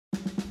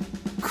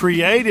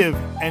creative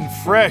and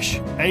fresh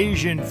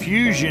Asian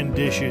fusion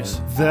dishes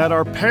that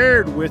are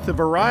paired with a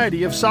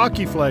variety of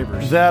sake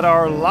flavors that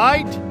are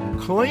light,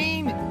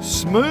 clean,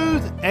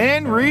 smooth,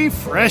 and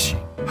refreshing.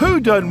 Who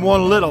doesn't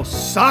want a little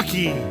sake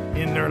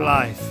in their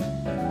life?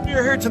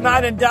 We're here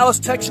tonight in Dallas,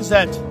 Texas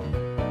at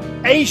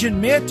Asian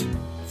Mint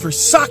for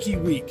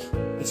Sake Week.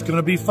 It's going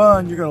to be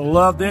fun. You're going to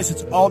love this.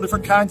 It's all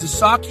different kinds of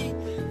sake.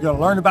 You're going to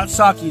learn about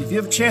sake. If you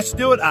have a chance to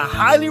do it, I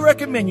highly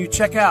recommend you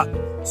check out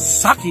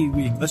Sake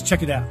Week. Let's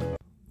check it out.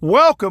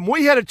 Welcome.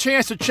 We had a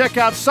chance to check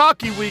out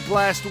Sake Week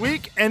last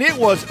week, and it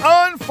was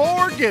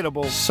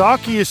unforgettable.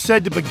 Sake is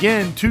said to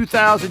begin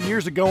 2,000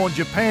 years ago in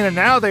Japan, and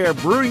now they are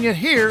brewing it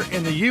here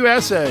in the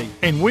USA.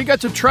 And we got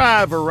to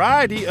try a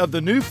variety of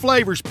the new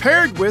flavors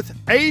paired with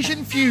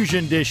Asian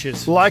fusion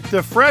dishes, like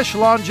the fresh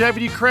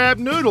longevity crab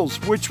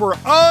noodles, which were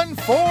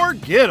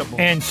unforgettable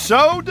and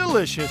so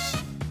delicious.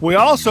 We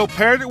also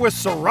paired it with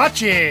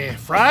sriracha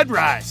fried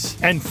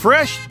rice and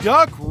fresh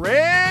duck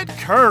red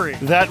curry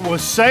that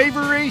was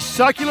savory,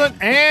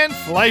 succulent, and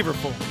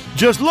flavorful.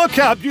 Just look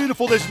how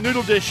beautiful this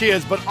noodle dish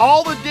is, but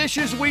all the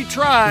dishes we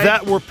tried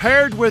that were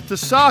paired with the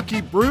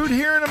sake brewed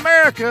here in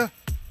America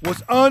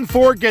was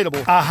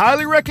unforgettable. I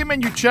highly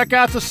recommend you check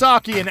out the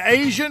sake in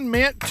Asian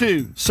Mint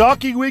too.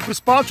 Sake Week was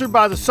sponsored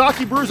by the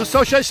Sake Brewers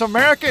Association of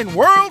America and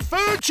World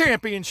Food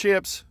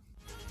Championships.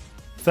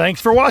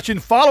 Thanks for watching.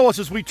 Follow us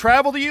as we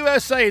travel the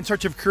USA in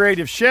search of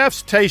creative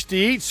chefs, tasty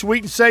eats,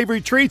 sweet and savory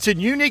treats, and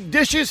unique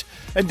dishes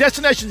and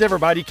destinations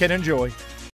everybody can enjoy.